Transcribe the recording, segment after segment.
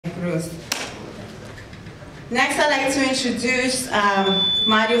Cruz. Next, I'd like to introduce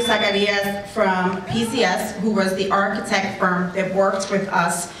Mario Zacharias from PCS, who was the architect firm that worked with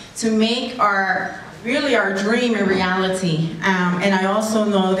us to make really our dream a reality. And I also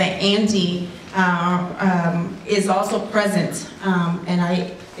know that Andy is also present,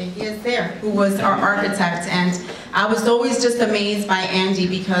 and he is there, who was our architect. And I was always just amazed by Andy,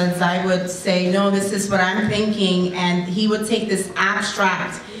 because I would say, no, this is what I'm thinking, and he would take this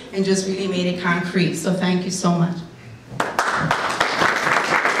abstract and just really made it concrete. So thank you so much.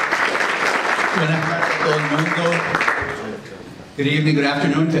 Good evening, good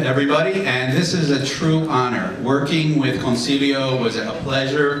afternoon to everybody, and this is a true honor. Working with Concilio was a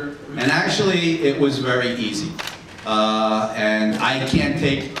pleasure, and actually it was very easy. And I can't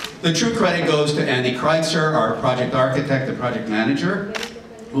take, the true credit goes to Andy Kreitzer, our project architect and project manager,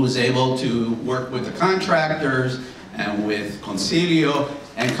 who was able to work with the contractors and with Concilio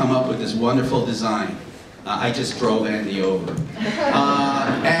and come up with this wonderful design. I just drove Andy over.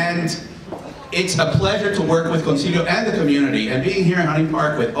 And it's a pleasure to work with Concilio and the community, and being here in Hunting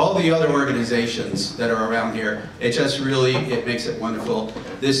Park with all the other organizations that are around here, it just really, it makes it wonderful.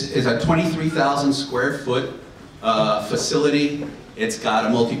 This is a 23,000 square foot facility. It's got a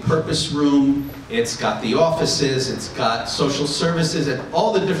multi-purpose room, it's got the offices, it's got social services, and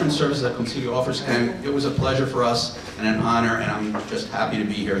all the different services that Concilio offers, and it was a pleasure for us and an honor, and I'm just happy to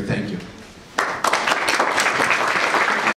be here. Thank you.